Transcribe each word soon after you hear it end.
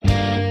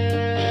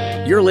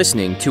You're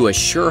listening to A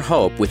Sure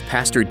Hope with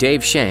Pastor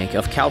Dave Shank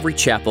of Calvary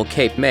Chapel,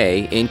 Cape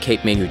May in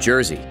Cape May, New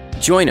Jersey.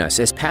 Join us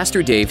as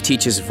Pastor Dave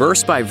teaches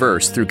verse by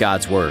verse through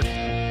God's Word.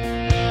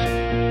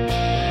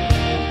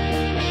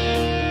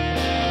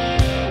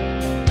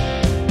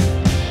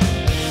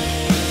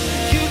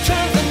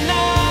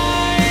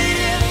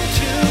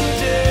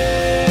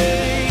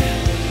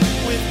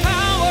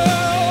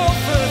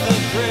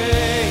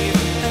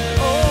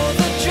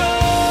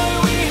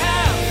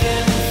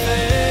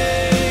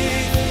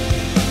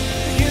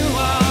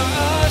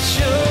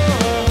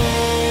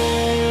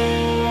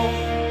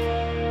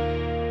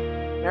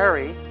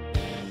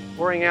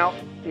 Pouring out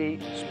the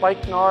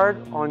spikenard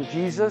on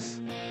Jesus.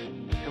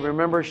 And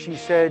remember, she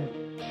said,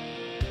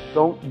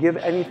 don't give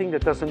anything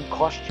that doesn't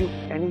cost you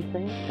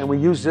anything. And we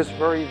use this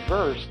very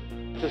verse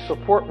to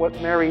support what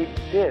Mary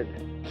did.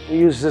 We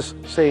use this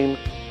same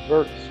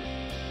verse.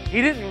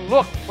 He didn't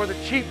look for the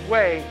cheap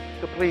way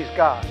to please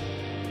God.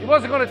 He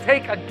wasn't going to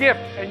take a gift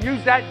and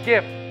use that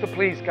gift to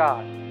please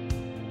God.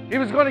 He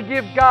was going to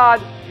give God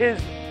His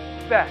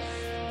best.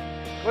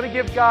 Going to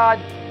give God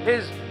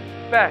His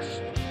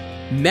best.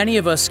 Many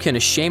of us can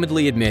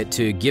ashamedly admit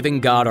to giving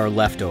God our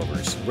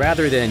leftovers,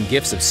 rather than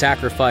gifts of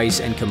sacrifice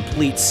and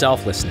complete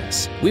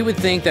selflessness. We would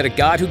think that a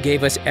God who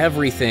gave us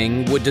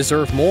everything would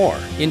deserve more.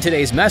 In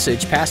today's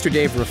message, Pastor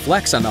Dave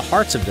reflects on the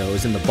hearts of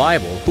those in the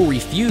Bible who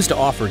refuse to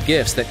offer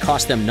gifts that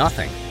cost them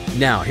nothing.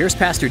 Now, here's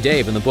Pastor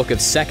Dave in the book of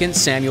 2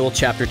 Samuel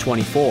chapter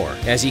 24,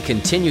 as he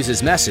continues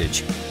his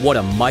message, What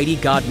a Mighty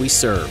God We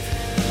Serve.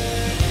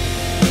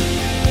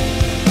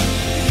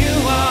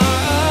 You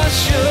are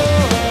sure.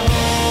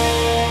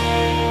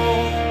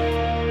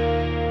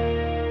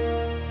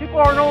 People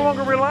are no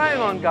longer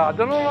relying on God.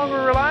 They're no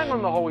longer relying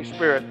on the Holy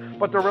Spirit,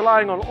 but they're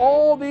relying on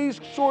all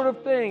these sort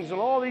of things and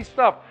all these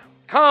stuff.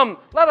 Come,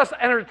 let us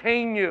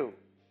entertain you.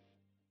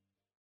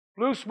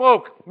 Blue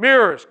smoke,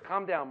 mirrors.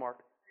 Calm down, Mark.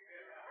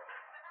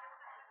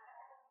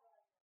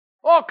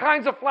 All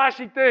kinds of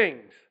flashy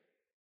things.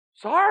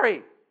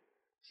 Sorry.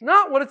 It's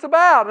not what it's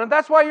about. And if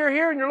that's why you're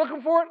here and you're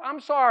looking for it, I'm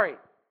sorry.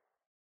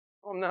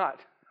 I'm not.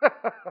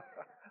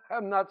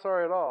 I'm not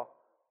sorry at all.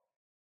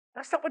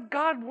 That's not what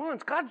God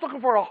wants. God's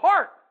looking for a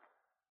heart.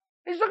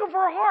 He's looking for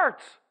our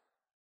hearts.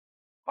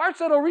 Hearts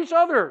that will reach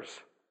others.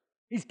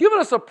 He's given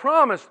us a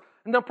promise.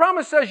 And the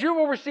promise says you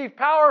will receive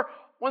power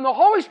when the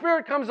Holy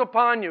Spirit comes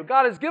upon you.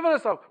 God has given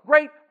us a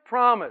great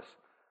promise.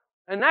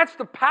 And that's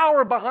the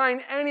power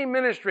behind any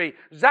ministry.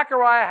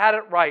 Zechariah had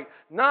it right.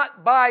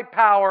 Not by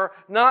power,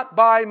 not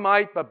by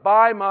might, but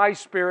by my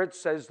Spirit,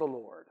 says the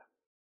Lord.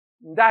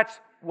 That's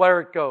where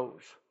it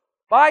goes.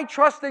 If I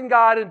trust in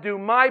God and do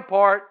my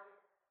part,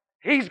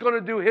 He's going to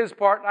do His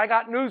part. And I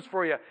got news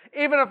for you.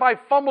 Even if I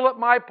fumble at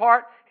my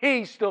part,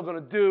 He's still going to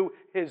do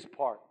His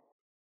part.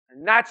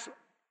 And that's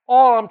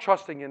all I'm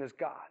trusting in is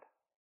God.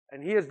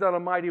 And He has done a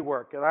mighty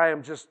work. And I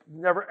am just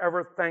never,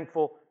 ever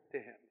thankful to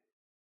Him.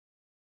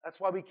 That's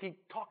why we keep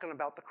talking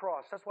about the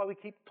cross. That's why we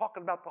keep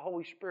talking about the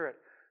Holy Spirit.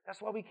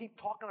 That's why we keep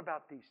talking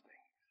about these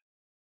things.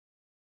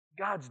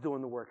 God's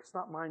doing the work. It's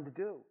not mine to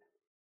do.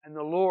 And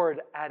the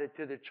Lord added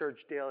to the church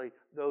daily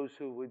those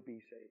who would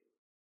be saved.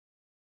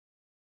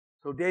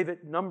 So David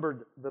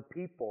numbered the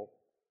people.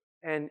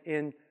 And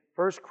in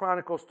 1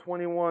 Chronicles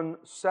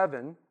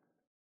 21:7,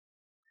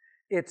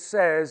 it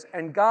says,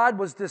 and God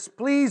was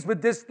displeased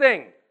with this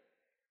thing.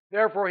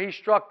 Therefore He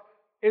struck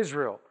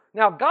Israel.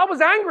 Now, God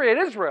was angry at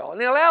Israel, and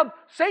He allowed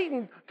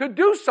Satan to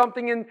do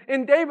something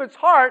in David's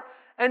heart,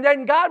 and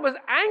then God was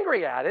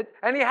angry at it,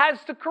 and He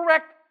has to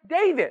correct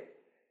David.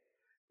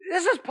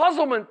 This is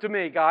puzzlement to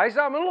me, guys.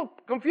 I'm a little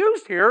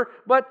confused here,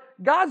 but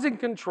God's in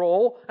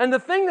control, and the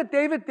thing that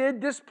David did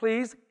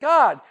displeased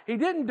God. He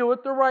didn't do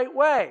it the right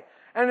way.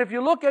 And if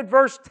you look at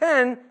verse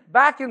 10,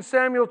 back in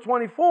Samuel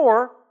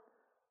 24,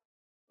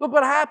 look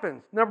what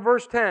happens. Now,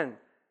 verse 10.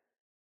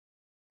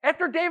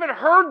 After David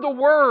heard the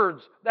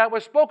words that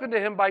was spoken to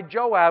him by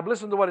Joab,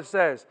 listen to what it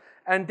says.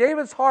 And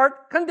David's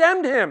heart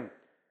condemned him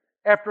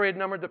after he had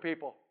numbered the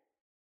people.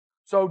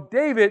 So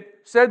David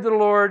said to the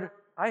Lord,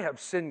 I have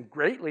sinned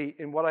greatly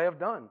in what I have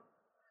done.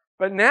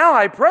 But now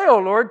I pray, O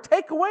Lord,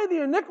 take away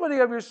the iniquity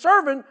of your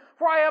servant,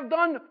 for I have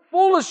done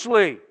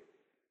foolishly.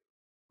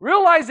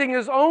 Realizing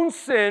his own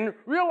sin,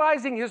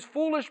 realizing his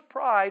foolish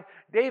pride,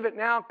 David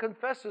now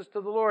confesses to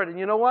the Lord. And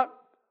you know what?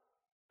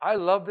 I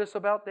love this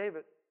about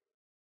David.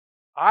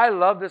 I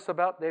love this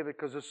about David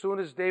because as soon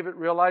as David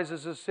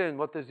realizes his sin,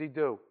 what does he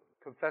do?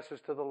 Confesses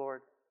to the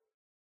Lord.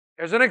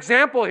 There's an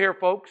example here,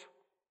 folks.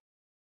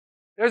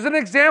 There's an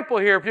example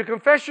here. If you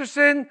confess your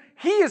sin,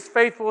 He is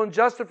faithful and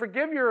just to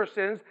forgive your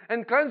sins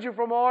and cleanse you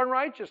from all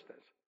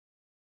unrighteousness.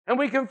 And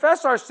we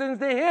confess our sins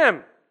to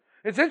Him.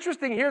 It's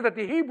interesting here that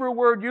the Hebrew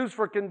word used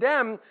for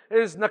condemn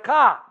is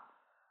nakah.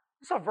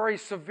 It's a very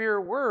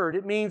severe word.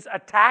 It means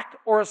attacked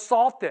or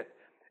assaulted.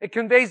 It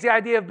conveys the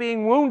idea of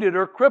being wounded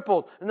or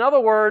crippled. In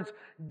other words,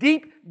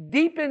 deep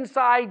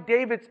inside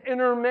David's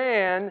inner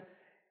man,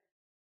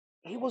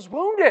 he was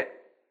wounded.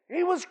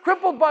 He was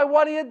crippled by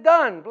what he had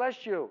done.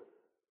 Bless you.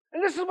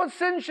 And this is what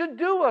sin should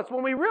do us.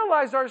 When we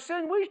realize our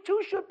sin, we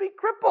too should be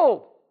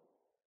crippled.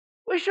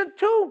 We should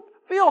too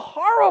feel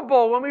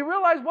horrible when we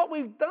realize what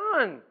we've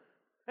done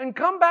and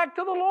come back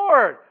to the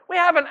Lord. We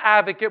have an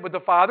advocate with the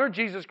Father,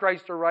 Jesus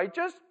Christ the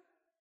righteous.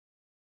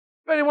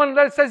 If anyone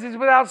that says he's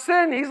without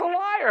sin, he's a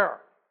liar.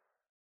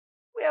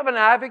 We have an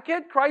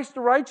advocate, Christ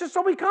the righteous,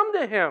 so we come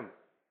to him.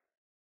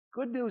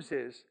 Good news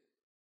is,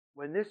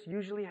 when this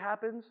usually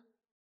happens,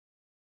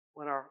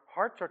 when our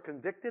hearts are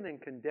convicted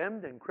and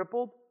condemned and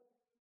crippled,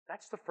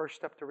 that's the first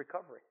step to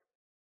recovery.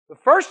 The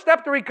first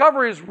step to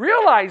recovery is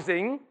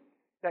realizing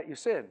that you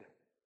sinned.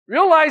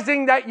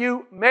 Realizing that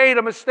you made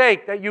a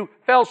mistake, that you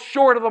fell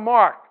short of the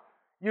mark.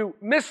 You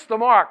missed the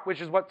mark,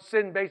 which is what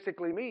sin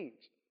basically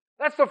means.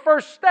 That's the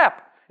first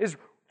step, is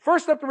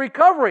first step to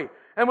recovery.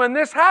 And when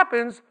this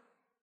happens,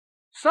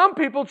 some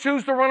people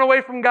choose to run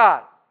away from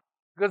God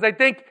because they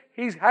think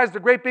He has the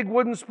great big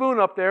wooden spoon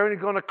up there and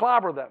He's going to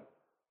clobber them.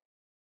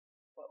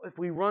 But if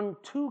we run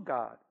to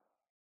God,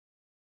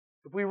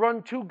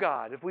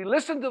 if we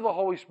listen to the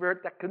Holy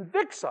Spirit that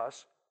convicts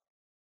us,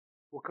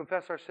 we'll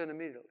confess our sin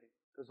immediately.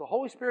 Because the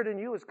Holy Spirit in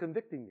you is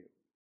convicting you.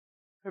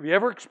 Have you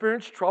ever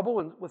experienced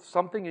trouble with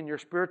something in your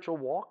spiritual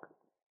walk?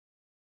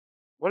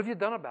 What have you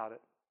done about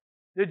it?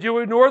 Did you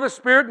ignore the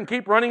Spirit and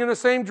keep running in the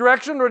same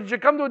direction? Or did you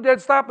come to a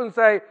dead stop and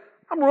say,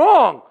 I'm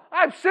wrong,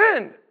 I've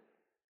sinned,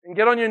 and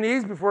get on your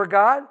knees before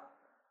God?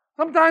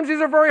 Sometimes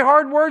these are very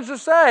hard words to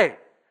say.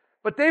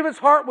 But David's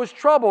heart was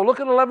troubled. Look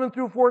at 11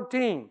 through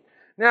 14.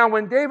 Now,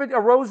 when David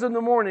arose in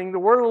the morning, the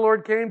word of the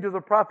Lord came to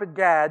the prophet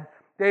Gad,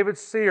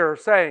 David's seer,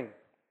 saying,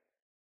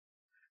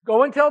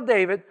 Go and tell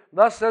David,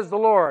 thus says the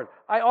Lord,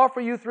 I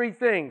offer you 3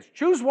 things.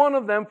 Choose one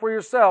of them for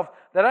yourself,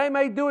 that I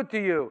may do it to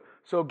you.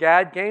 So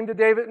Gad came to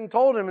David and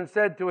told him and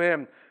said to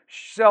him,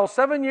 Shall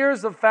 7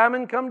 years of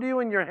famine come to you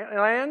in your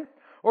land?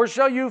 Or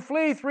shall you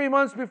flee 3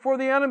 months before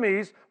the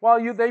enemies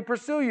while they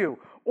pursue you?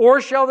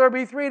 Or shall there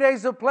be 3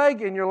 days of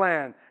plague in your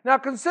land? Now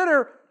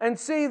consider and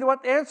see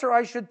what answer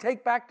I should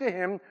take back to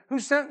him who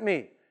sent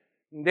me.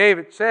 And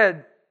David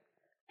said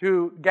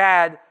to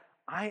Gad,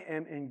 I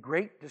am in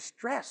great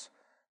distress.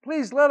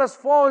 Please let us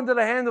fall into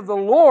the hand of the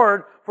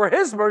Lord, for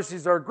His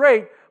mercies are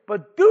great,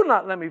 but do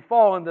not let me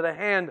fall into the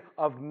hand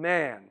of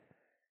man.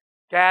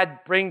 Gad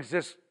brings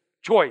this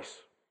choice.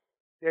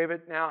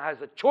 David now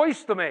has a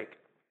choice to make.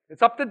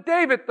 It's up to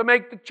David to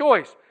make the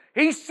choice.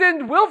 He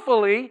sinned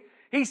willfully.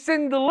 He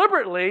sinned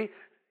deliberately.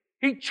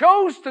 He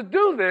chose to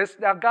do this.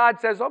 Now God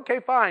says,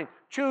 okay, fine,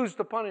 choose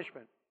the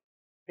punishment.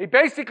 He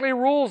basically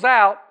rules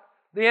out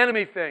the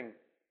enemy thing.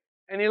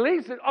 And He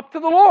leaves it up to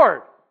the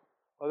Lord,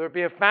 whether it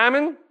be a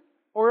famine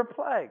or a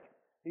plague.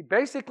 He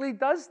basically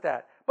does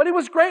that. But he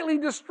was greatly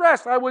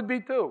distressed. I would be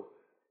too.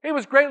 He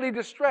was greatly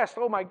distressed.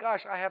 Oh my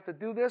gosh, I have to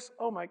do this?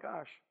 Oh my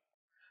gosh.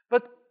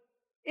 But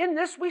in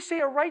this we see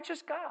a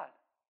righteous God.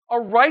 A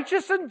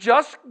righteous and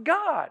just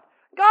God.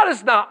 God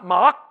is not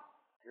mocked.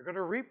 You're going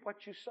to reap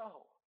what you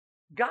sow.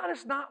 God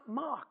is not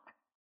mocked.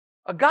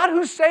 A God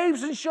who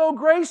saves and shows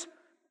grace.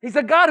 He's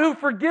a God who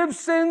forgives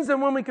sins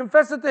and when we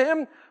confess it to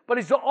Him, but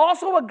He's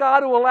also a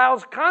God who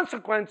allows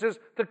consequences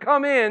to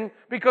come in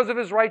because of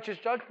His righteous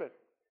judgment.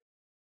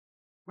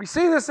 We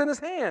see this in His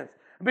hands.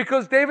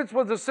 Because David's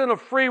was a sin of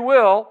free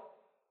will,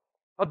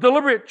 a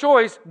deliberate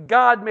choice,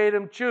 God made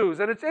him choose.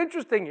 And it's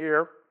interesting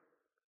here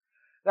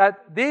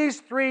that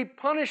these 3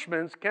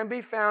 punishments can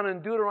be found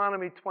in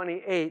Deuteronomy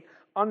 28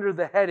 under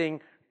the heading,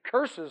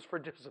 Curses for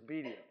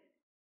Disobedience.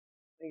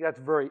 I think that's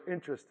very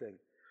interesting.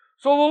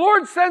 So the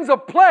Lord sends a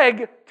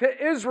plague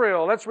to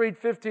Israel. Let's read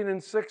 15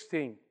 and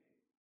 16.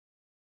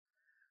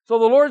 So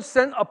the Lord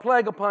sent a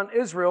plague upon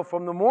Israel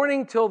from the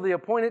morning till the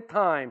appointed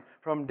time.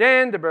 From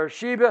Dan to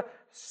Beersheba,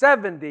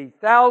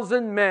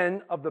 70,000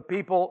 men of the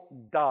people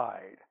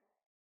died.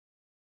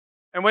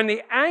 And when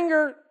the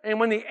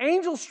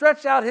angel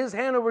stretched out his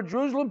hand over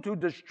Jerusalem to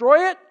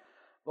destroy it,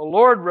 the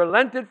Lord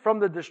relented from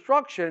the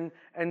destruction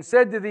and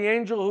said to the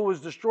angel who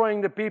was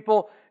destroying the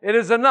people, It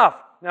is enough.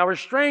 Now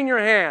restrain your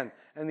hand.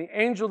 And the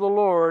angel of the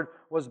Lord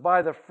was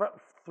by the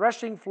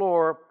threshing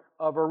floor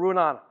of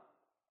Arunana,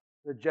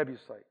 the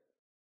Jebusite.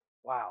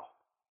 Wow.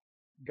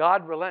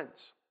 God relents.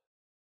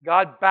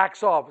 God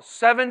backs off.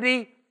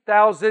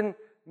 70,000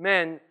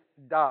 men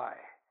die.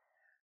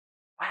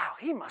 Wow,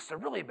 He must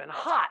have really been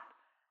hot.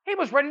 He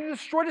was ready to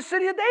destroy the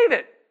city of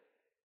David.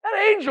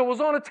 That angel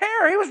was on a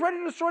tear. He was ready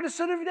to destroy the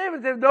city of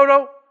David. They said,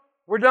 no,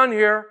 we're done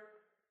here.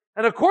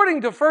 And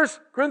according to 1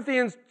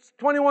 Corinthians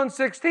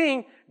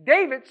 21:16,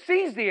 David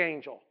sees the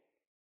angel.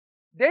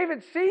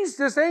 David sees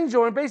this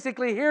angel and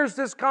basically hears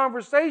this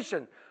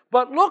conversation.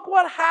 But look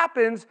what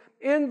happens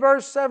in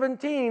verse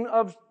 17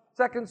 of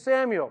 2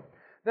 Samuel.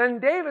 Then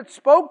David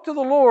spoke to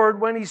the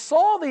Lord when he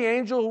saw the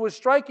angel who was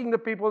striking the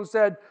people and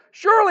said,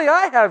 Surely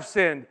I have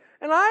sinned,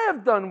 and I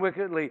have done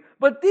wickedly.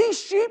 But these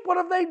sheep, what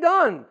have they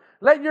done?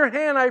 Let your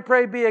hand, I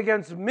pray, be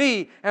against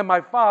me and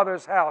my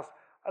father's house.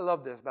 I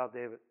love this about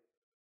David.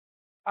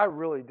 I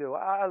really do.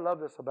 I love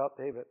this about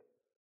David.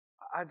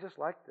 I just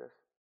like this.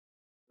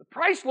 The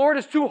price, Lord,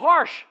 is too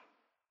harsh.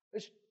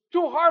 It's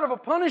too hard of a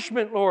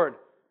punishment, Lord.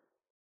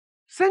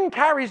 Sin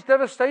carries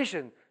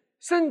devastation.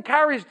 Sin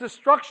carries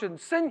destruction.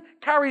 Sin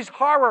carries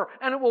horror,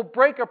 and it will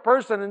break a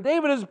person. And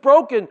David is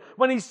broken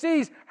when he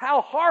sees how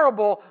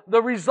horrible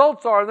the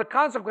results are, the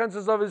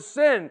consequences of his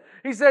sin.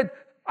 He said,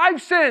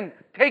 I've sinned.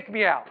 Take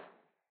me out.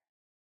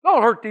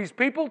 Don't hurt these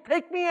people.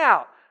 Take me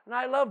out. And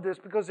I love this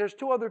because there's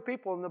two other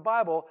people in the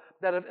Bible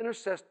that have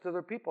intercessed to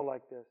their people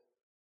like this.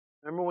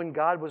 Remember when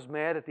God was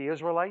mad at the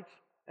Israelites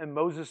and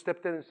Moses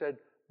stepped in and said,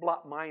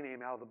 blot my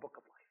name out of the book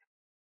of life?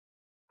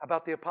 How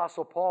about the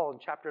Apostle Paul in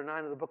chapter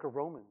 9 of the book of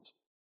Romans?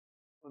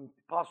 When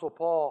Apostle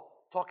Paul,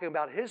 talking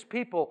about his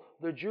people,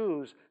 the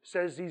Jews,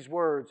 says these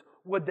words,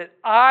 would that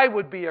I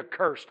would be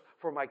accursed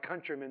for my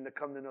countrymen to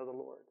come to know the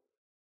Lord.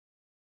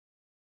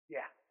 Yeah,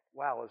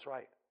 wow, that's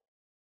right.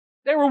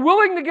 They were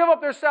willing to give up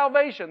their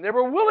salvation. They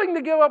were willing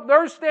to give up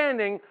their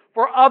standing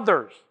for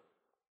others.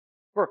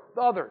 For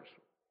others.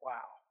 Wow.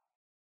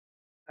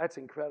 That's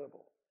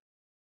incredible.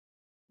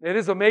 It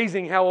is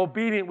amazing how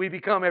obedient we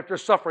become after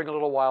suffering a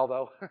little while,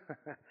 though.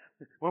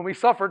 When we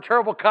suffer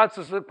terrible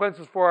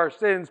consequences for our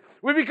sins,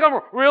 we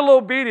become real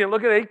obedient.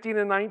 Look at 18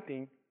 and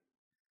 19.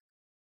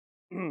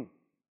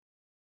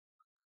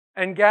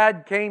 And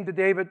Gad came to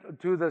David,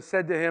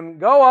 said to him,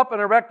 go up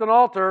and erect an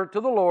altar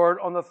to the Lord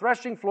on the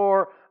threshing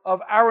floor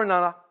of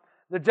Araunah,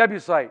 the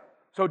Jebusite.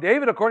 So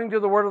David, according to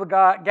the word of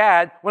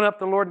Gad, went up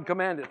to the Lord and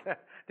commanded.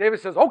 David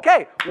says,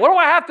 okay, what do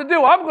I have to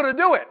do? I'm going to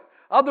do it.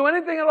 I'll do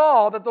anything at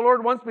all that the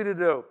Lord wants me to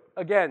do.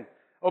 Again,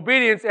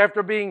 obedience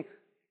after being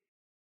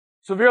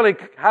severely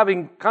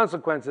having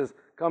consequences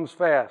comes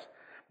fast.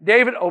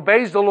 David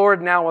obeys the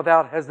Lord now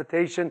without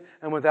hesitation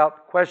and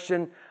without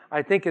question.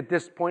 I think at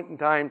this point in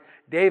time,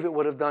 David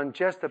would have done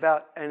just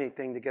about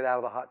anything to get out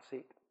of the hot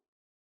seat.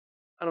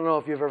 I don't know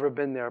if you've ever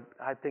been there.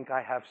 I think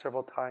I have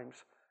several times.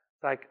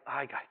 It's like,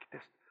 I got to get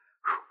this.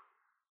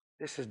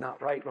 This is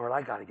not right, Lord.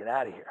 I got to get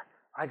out of here.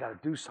 I got to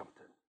do something.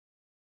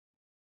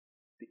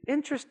 The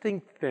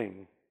interesting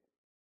thing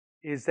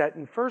is that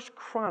in 1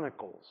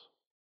 Chronicles,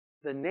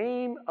 the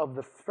name of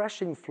the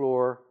threshing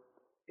floor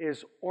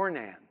is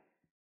Ornan.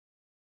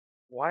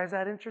 Why is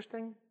that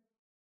interesting?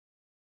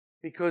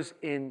 Because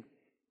in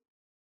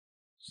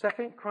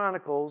 2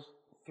 Chronicles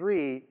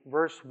 3,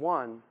 verse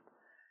 1,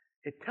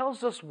 it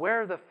tells us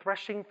where the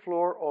threshing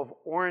floor of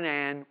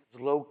Ornan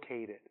was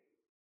located.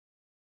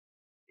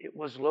 It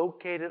was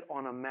located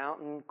on a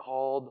mountain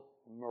called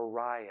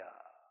Moriah.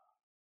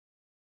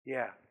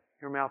 Yeah,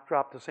 your mouth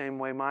dropped the same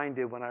way mine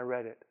did when I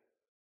read it.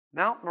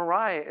 Mount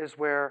Moriah is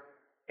where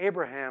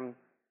Abraham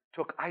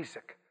took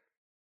Isaac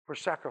for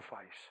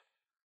sacrifice.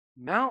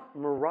 Mount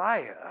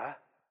Moriah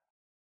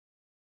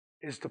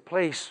is the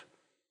place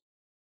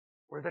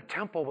where the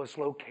temple was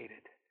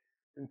located.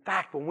 In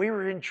fact, when we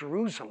were in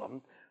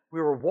Jerusalem, we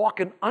were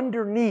walking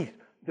underneath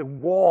the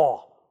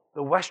wall,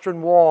 the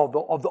western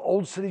wall of the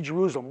old city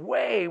Jerusalem,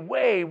 way,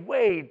 way,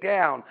 way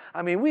down.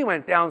 I mean, we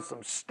went down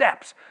some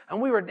steps,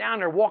 and we were down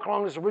there walking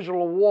along this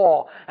original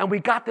wall, and we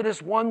got to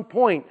this one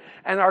point,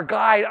 and our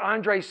guide,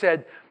 Andre,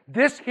 said,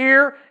 this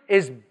here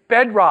is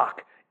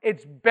bedrock.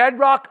 It's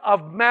bedrock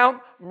of Mount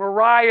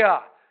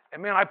Moriah.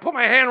 And man, I put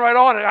my hand right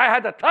on it. I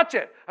had to touch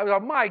it. I was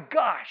like, my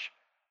gosh.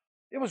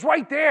 It was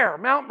right there,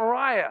 Mount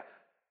Moriah.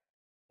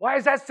 Why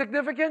is that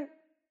significant?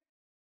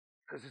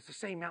 Because it's the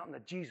same mountain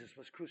that Jesus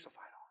was crucified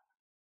on.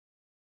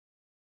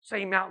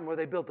 Same mountain where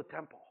they built the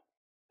temple.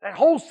 That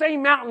whole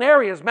same mountain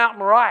area is Mount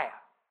Moriah.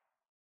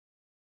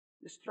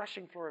 This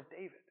threshing floor of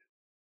David,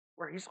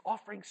 where he's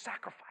offering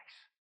sacrifice.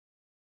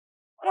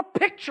 What a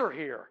picture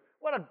here.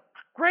 What a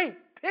great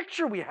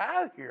picture we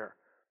have here.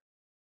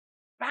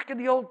 Back in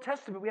the Old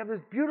Testament, we have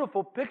this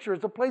beautiful picture.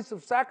 It's a place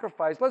of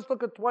sacrifice. Let's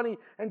look at 20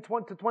 and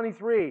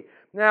 23.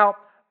 Now,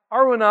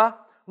 Araunah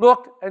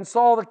looked and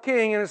saw the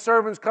king and his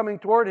servants coming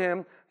toward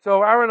him.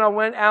 So Araunah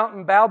went out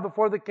and bowed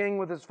before the king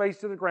with his face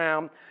to the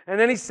ground. And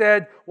then he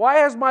said, why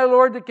has my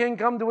lord the king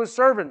come to his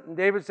servant? And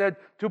David said,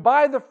 to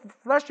buy the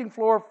threshing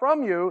floor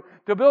from you,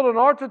 to build an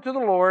altar to the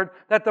Lord,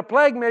 that the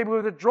plague may be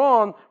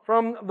withdrawn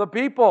from the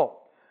people.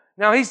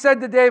 Now he said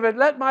to David,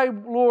 let my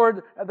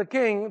lord the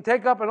king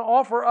take up and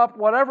offer up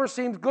whatever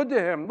seems good to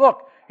him.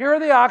 Look, here are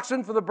the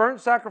oxen for the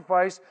burnt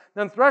sacrifice,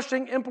 then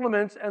threshing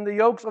implements and the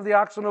yokes of the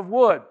oxen of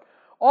wood.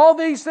 All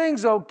these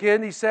things, O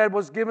king, he said,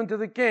 was given to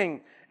the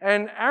king.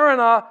 And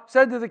Araunah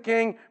said to the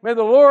king, may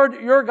the Lord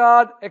your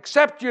God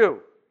accept you.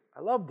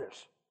 I love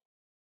this.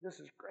 This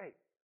is great.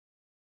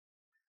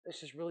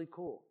 This is really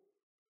cool.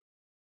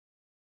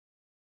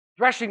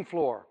 Threshing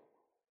floor.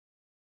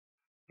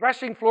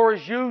 Threshing floor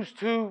is used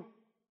to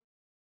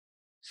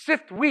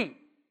sift wheat.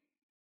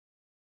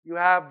 You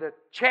have the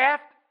chaff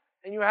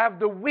and you have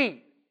the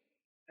wheat.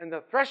 And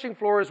the threshing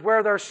floor is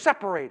where they're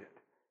separated.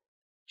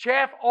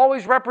 Chaff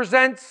always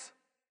represents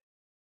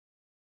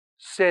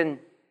sin.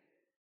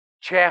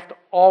 Chaff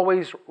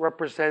always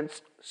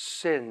represents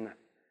sin,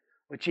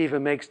 which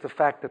even makes the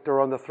fact that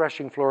they're on the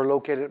threshing floor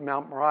located at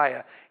Mount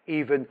Moriah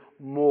even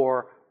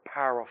more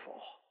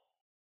powerful.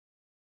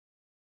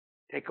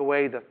 Take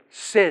away the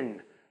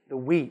sin, the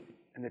wheat,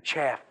 and the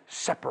chaff,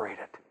 separate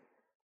it.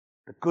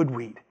 The good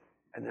wheat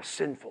and the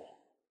sinful.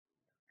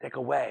 Take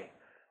away.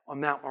 On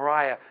Mount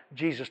Moriah,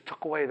 Jesus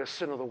took away the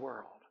sin of the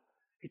world.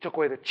 He took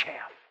away the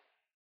chaff.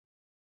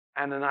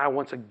 And then I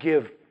want to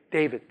give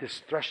David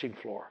this threshing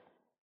floor.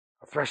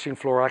 A threshing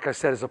floor, like I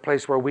said, is a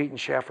place where wheat and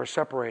chaff are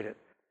separated.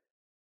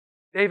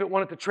 David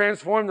wanted to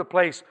transform the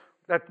place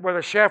where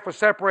the chaff was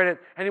separated,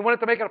 and he wanted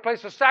to make it a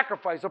place of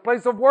sacrifice, a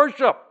place of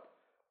worship.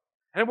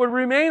 And it would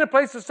remain a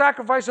place of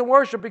sacrifice and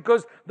worship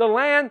because the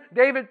land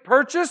David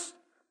purchased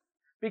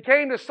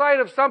became the site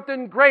of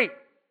something great.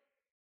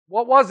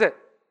 What was it?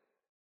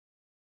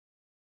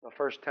 The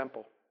first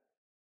temple.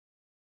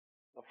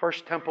 The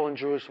first temple in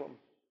Jerusalem.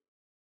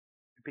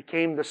 It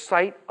became the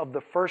site of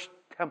the first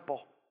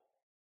temple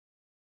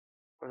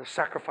where the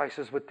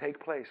sacrifices would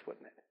take place,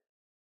 wouldn't it?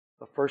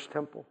 The first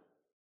temple.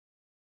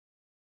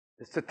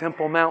 It's the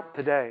Temple Mount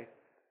today.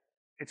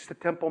 It's the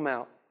Temple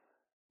Mount.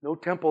 No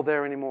temple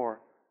there anymore.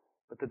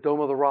 But the Dome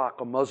of the Rock,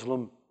 a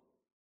Muslim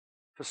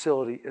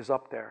facility, is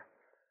up there.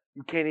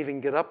 You can't even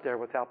get up there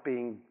without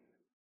being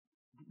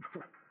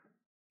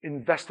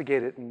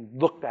investigated and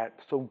looked at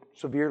so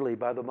severely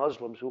by the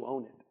Muslims who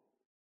own it.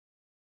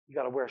 You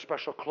got to wear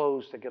special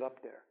clothes to get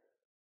up there.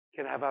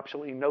 You can have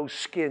absolutely no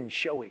skin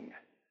showing.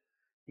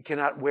 You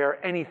cannot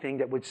wear anything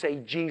that would say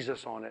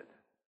Jesus on it.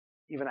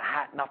 Even a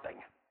hat, nothing.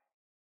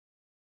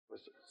 It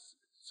was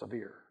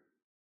severe.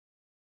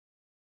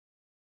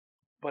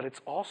 But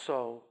it's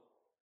also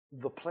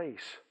the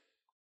place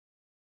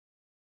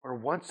where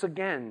once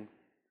again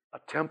a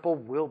temple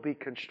will be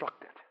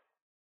constructed.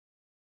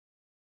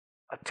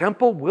 A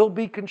temple will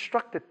be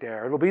constructed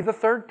there. It'll be the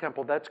third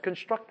temple that's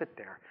constructed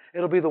there.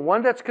 It'll be the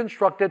one that's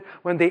constructed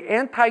when the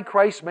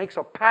Antichrist makes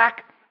a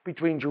pact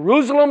between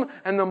Jerusalem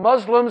and the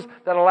Muslims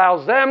that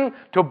allows them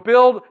to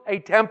build a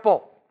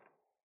temple.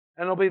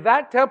 And it'll be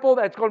that temple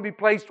that's going to be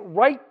placed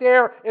right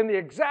there in the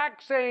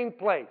exact same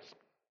place.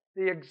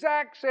 The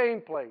exact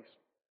same place.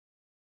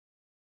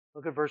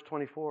 Look at verse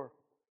 24.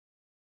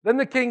 Then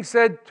the king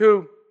said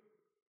to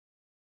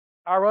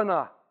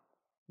Araunah,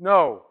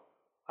 "No,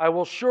 I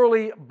will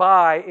surely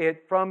buy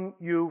it from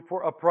you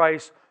for a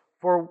price,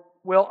 for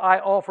will I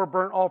offer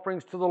burnt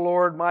offerings to the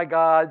Lord my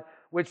God,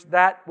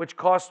 which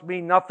cost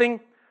me nothing?"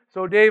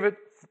 So David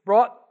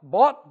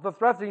bought the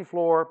threshing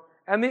floor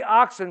and the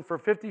oxen for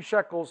 50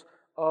 shekels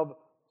of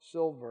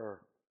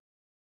silver.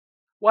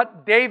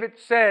 What David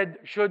said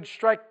should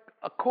strike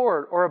a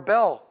chord or a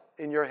bell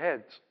in your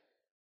heads.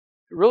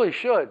 It really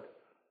should.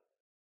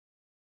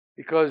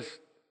 Because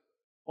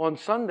on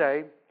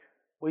Sunday,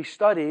 we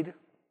studied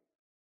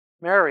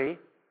Mary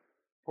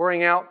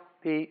pouring out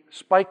the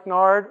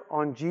spikenard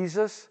on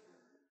Jesus.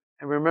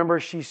 And remember,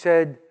 she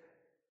said,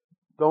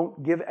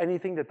 don't give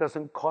anything that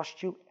doesn't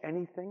cost you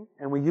anything.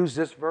 And we use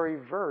this very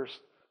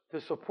verse to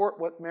support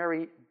what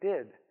Mary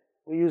did.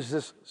 We use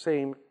this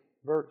same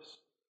verse.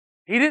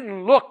 He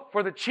didn't look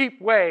for the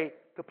cheap way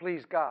to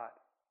please God.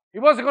 He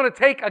wasn't going to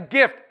take a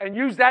gift and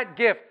use that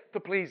gift to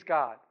please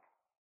God.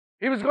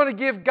 He was going to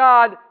give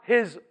God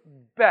His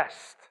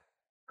best.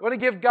 Going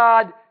to give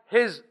God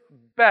His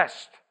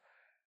best.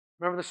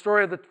 Remember the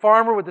story of the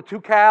farmer with the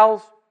 2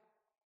 cows?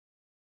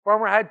 The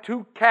farmer had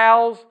 2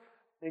 cows.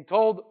 He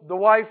told the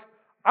wife,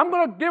 I'm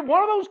going to give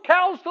one of those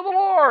cows to the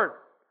Lord.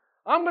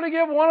 I'm going to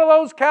give one of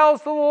those cows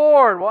to the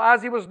Lord. Well,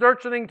 as he was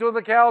nurturing 2 of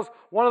the cows,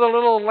 one of the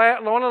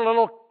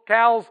little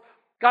cows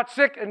got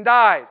sick and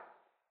died.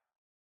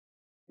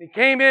 He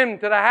came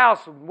into the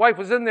house, and the wife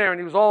was in there, and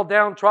he was all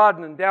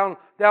downtrodden and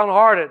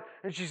downhearted.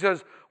 And she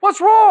says, "What's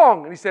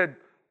wrong?" And he said,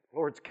 "The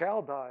Lord's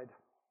cow died."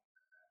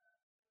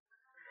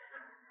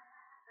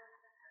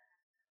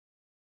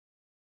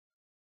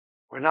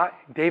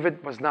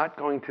 David was not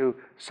going to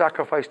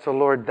sacrifice to the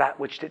Lord that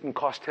which didn't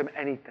cost him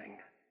anything.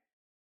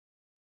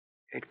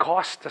 It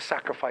cost to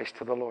sacrifice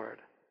to the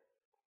Lord.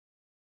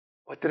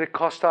 What did it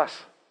cost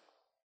us?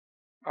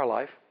 Our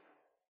life.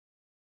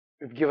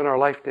 We've given our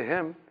life to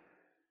Him.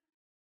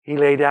 He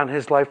laid down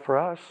His life for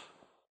us.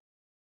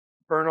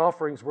 Burnt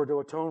offerings were to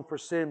atone for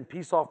sin.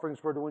 Peace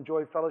offerings were to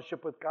enjoy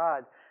fellowship with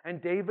God.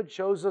 And David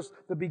shows us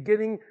the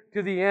beginning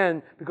to the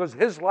end because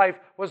his life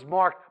was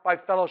marked by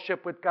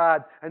fellowship with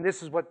God. And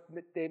this is what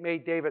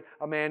made David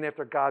a man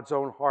after God's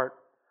own heart.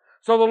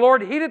 So the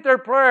Lord heeded their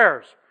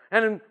prayers.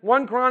 And in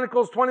 1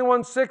 Chronicles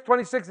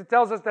 26, it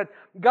tells us that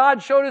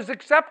God showed His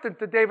acceptance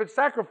to David's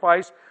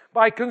sacrifice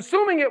by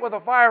consuming it with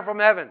a fire from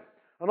heaven.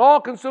 An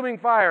all-consuming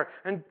fire.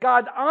 And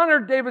God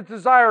honored David's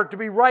desire to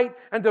be right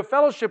and to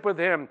fellowship with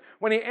Him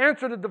when He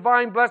answered a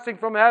divine blessing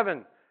from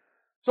heaven.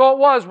 So it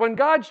was when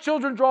God's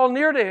children draw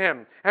near to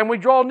Him, and we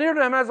draw near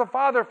to Him as a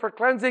Father for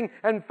cleansing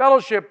and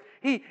fellowship,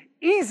 He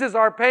eases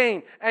our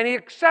pain, and He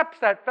accepts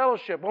that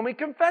fellowship when we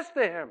confess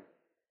to Him.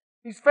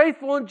 He's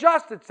faithful and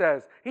just, it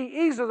says.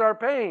 He eases our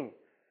pain.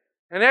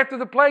 And after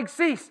the plague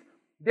ceased,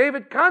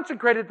 David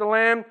consecrated the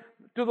land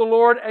to the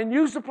Lord and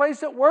used the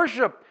place at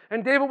worship.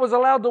 And David was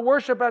allowed to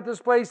worship at this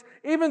place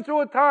even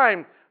through a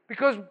time.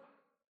 Because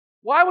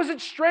why was it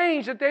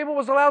strange that David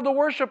was allowed to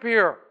worship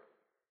here?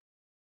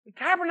 The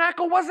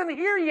tabernacle wasn't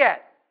here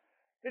yet.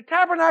 The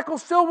tabernacle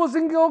still was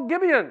in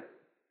Gibeon.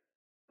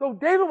 So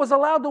David was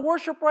allowed to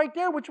worship right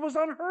there, which was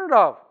unheard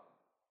of.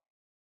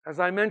 As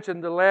I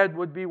mentioned, the lad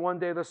would be one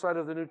day the site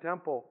of the new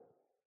temple.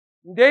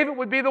 David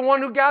would be the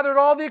one who gathered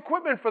all the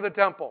equipment for the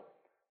temple.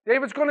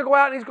 David's going to go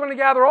out and he's going to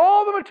gather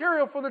all the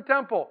material for the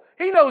temple.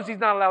 He knows he's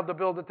not allowed to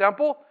build the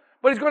temple,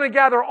 but he's going to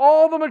gather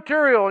all the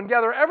material and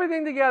gather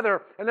everything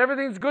together, and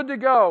everything's good to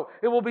go.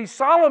 It will be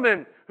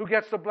Solomon who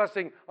gets the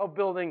blessing of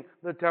building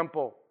the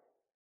temple.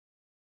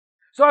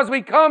 So as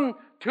we come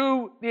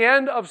to the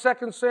end of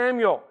 2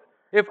 Samuel,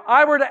 if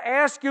I were to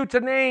ask you to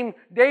name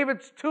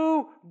David's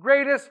two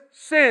greatest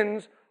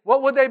sins,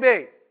 what would they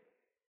be?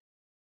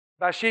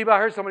 Bathsheba, I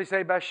heard somebody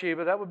say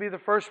Bathsheba. That would be the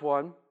first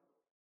one.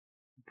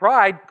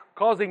 Pride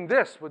causing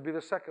this would be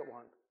the second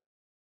one.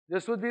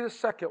 This would be the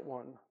second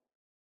one.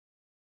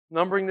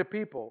 Numbering the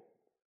people.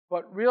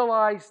 But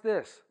realize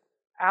this.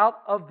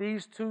 Out of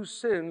these two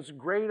sins,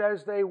 great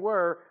as they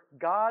were,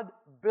 God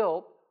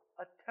built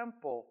a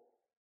temple.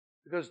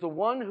 Because the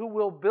one who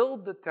will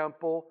build the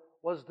temple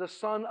was the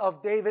son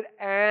of David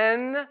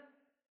and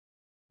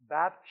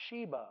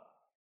Bathsheba,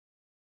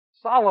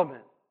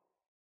 Solomon.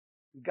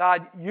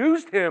 God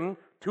used him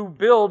to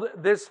build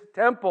this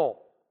temple,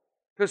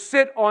 to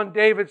sit on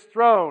David's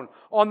throne,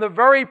 on the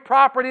very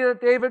property that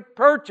David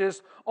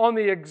purchased, on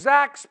the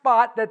exact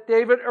spot that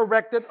David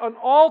erected an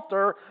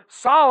altar.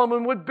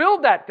 Solomon would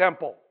build that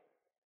temple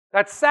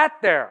that sat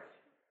there,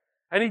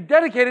 and he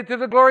dedicated to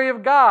the glory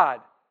of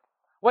God.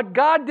 What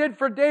God did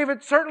for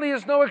David certainly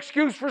is no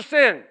excuse for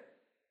sin.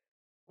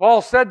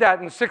 Paul said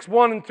that in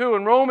 6:1 and 2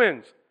 in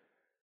Romans.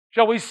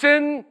 Shall we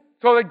sin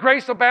so that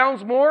grace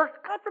abounds more?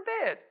 God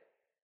forbid.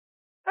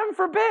 Heaven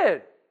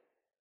forbid.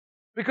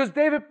 Because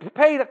David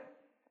paid a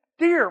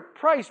dear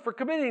price for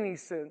committing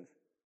these sins.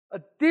 A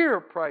dear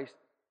price.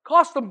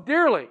 Cost him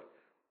dearly.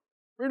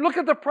 Look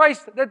at the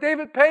price that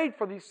David paid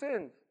for these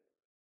sins.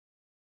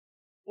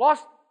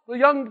 Lost the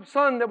young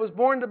son that was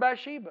born to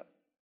Bathsheba.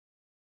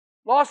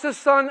 Lost his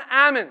son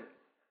Ammon.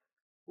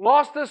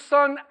 Lost his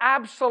son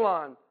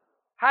Absalom.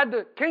 Had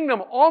the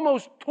kingdom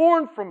almost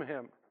torn from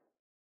him.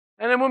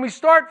 And then when we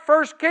start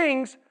 1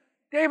 Kings,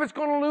 David's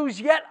going to lose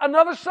yet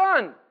another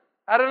son,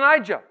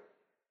 Adonijah.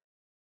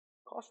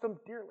 Cost him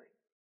dearly.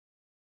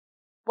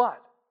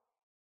 But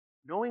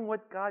knowing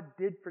what God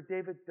did for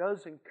David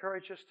does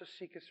encourage us to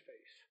seek His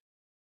face.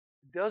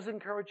 It does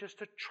encourage us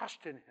to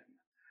trust in Him.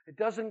 It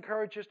does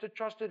encourage us to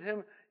trust in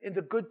Him in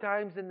the good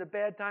times, in the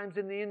bad times,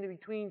 in the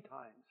in-between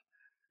times.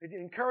 It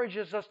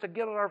encourages us to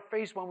get on our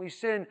face when we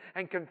sin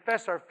and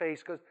confess our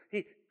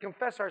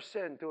our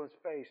sin to His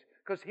face,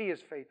 because He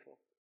is faithful.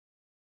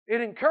 It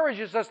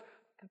encourages us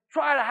to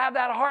try to have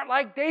that heart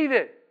like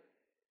David.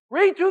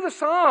 Read through the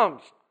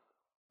Psalms.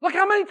 Look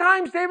how many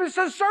times David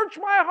says, search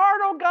my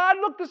heart, O God,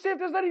 look to see if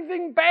there's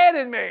anything bad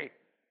in me.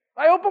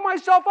 I open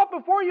myself up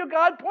before you,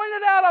 God. Point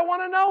it out. I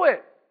want to know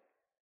it.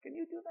 Can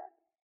you do that?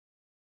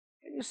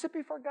 Can you sit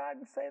before God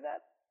and say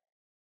that?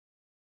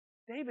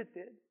 David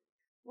did.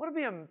 You want to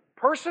be a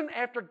person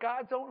after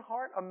God's own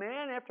heart, a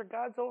man after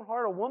God's own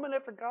heart, a woman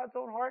after God's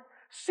own heart?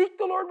 Seek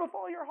the Lord with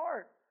all your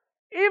heart.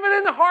 Even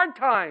in the hard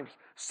times,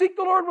 seek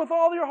the Lord with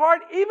all your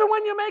heart, even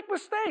when you make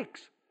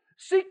mistakes.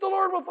 Seek the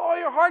Lord with all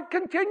your heart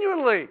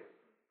continually.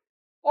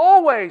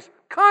 Always,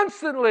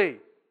 constantly.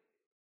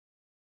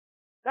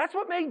 That's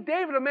what made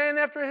David a man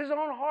after his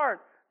own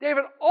heart.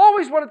 David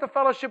always wanted to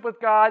fellowship with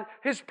God.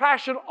 His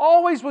passion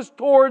always was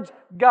towards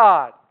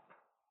God.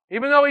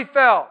 Even though he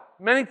fell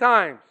many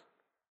times.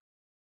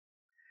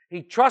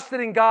 He trusted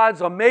in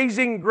God's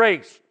amazing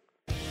grace.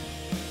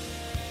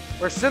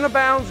 Where sin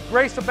abounds,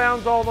 grace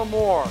abounds all the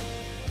more.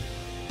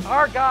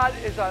 Our God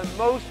is a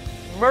most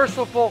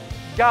merciful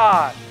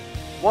God.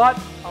 What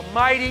a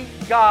mighty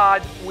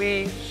God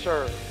we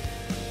serve.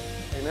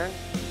 Amen.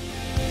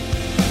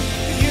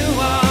 You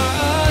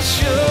are a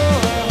sure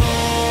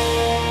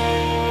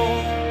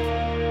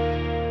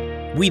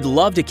hope. We'd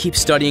love to keep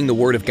studying the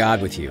Word of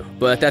God with you,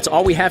 but that's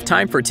all we have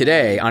time for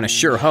today on A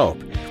Sure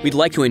Hope. We'd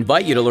like to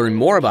invite you to learn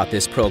more about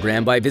this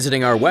program by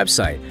visiting our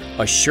website,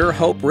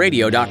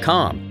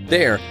 ASureHopeRadio.com.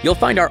 There, you'll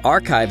find our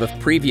archive of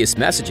previous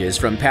messages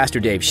from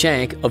Pastor Dave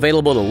Shank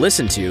available to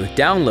listen to,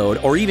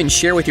 download, or even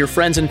share with your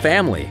friends and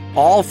family,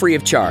 all free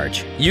of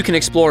charge. You can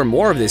explore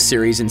more of this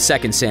series in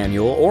 2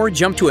 Samuel or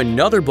jump to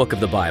another book of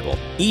the Bible.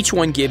 Each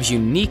one gives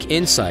unique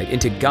insight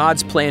into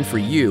God's plan for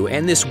you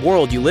and this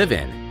world you live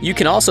in. You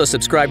can also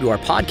subscribe to our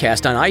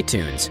podcast on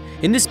iTunes.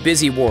 In this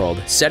busy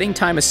world, setting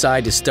time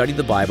aside to study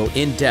the Bible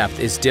in depth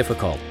is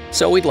difficult.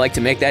 So we'd like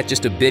to make that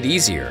just a bit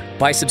easier.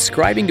 By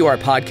subscribing to our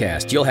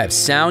podcast, you'll have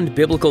sound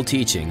biblical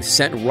teachings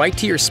sent right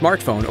to your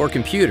smartphone or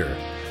computer.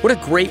 What a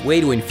great way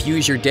to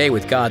infuse your day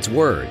with God's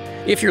Word.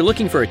 If you're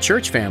looking for a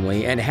church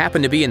family and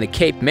happen to be in the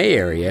Cape May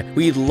area,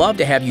 we'd love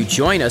to have you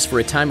join us for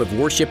a time of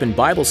worship and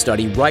Bible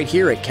study right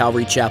here at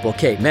Calvary Chapel,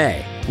 Cape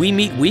May. We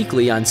meet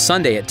weekly on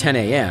Sunday at 10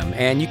 a.m.,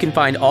 and you can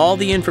find all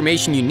the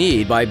information you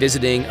need by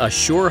visiting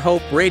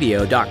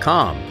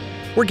ASureHopeRadio.com.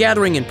 We're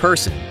gathering in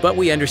person, but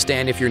we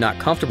understand if you're not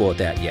comfortable with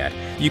that yet.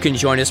 You can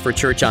join us for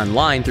church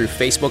online through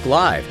Facebook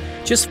Live.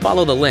 Just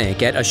follow the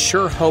link at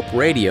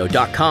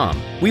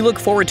ASureHopeRadio.com. We look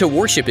forward to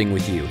worshiping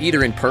with you,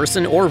 either in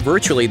person or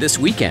virtually this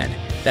weekend.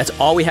 That's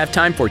all we have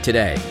time for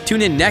today.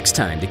 Tune in next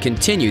time to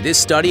continue this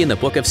study in the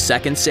book of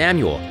 2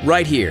 Samuel,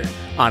 right here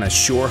on A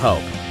Sure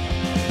Hope.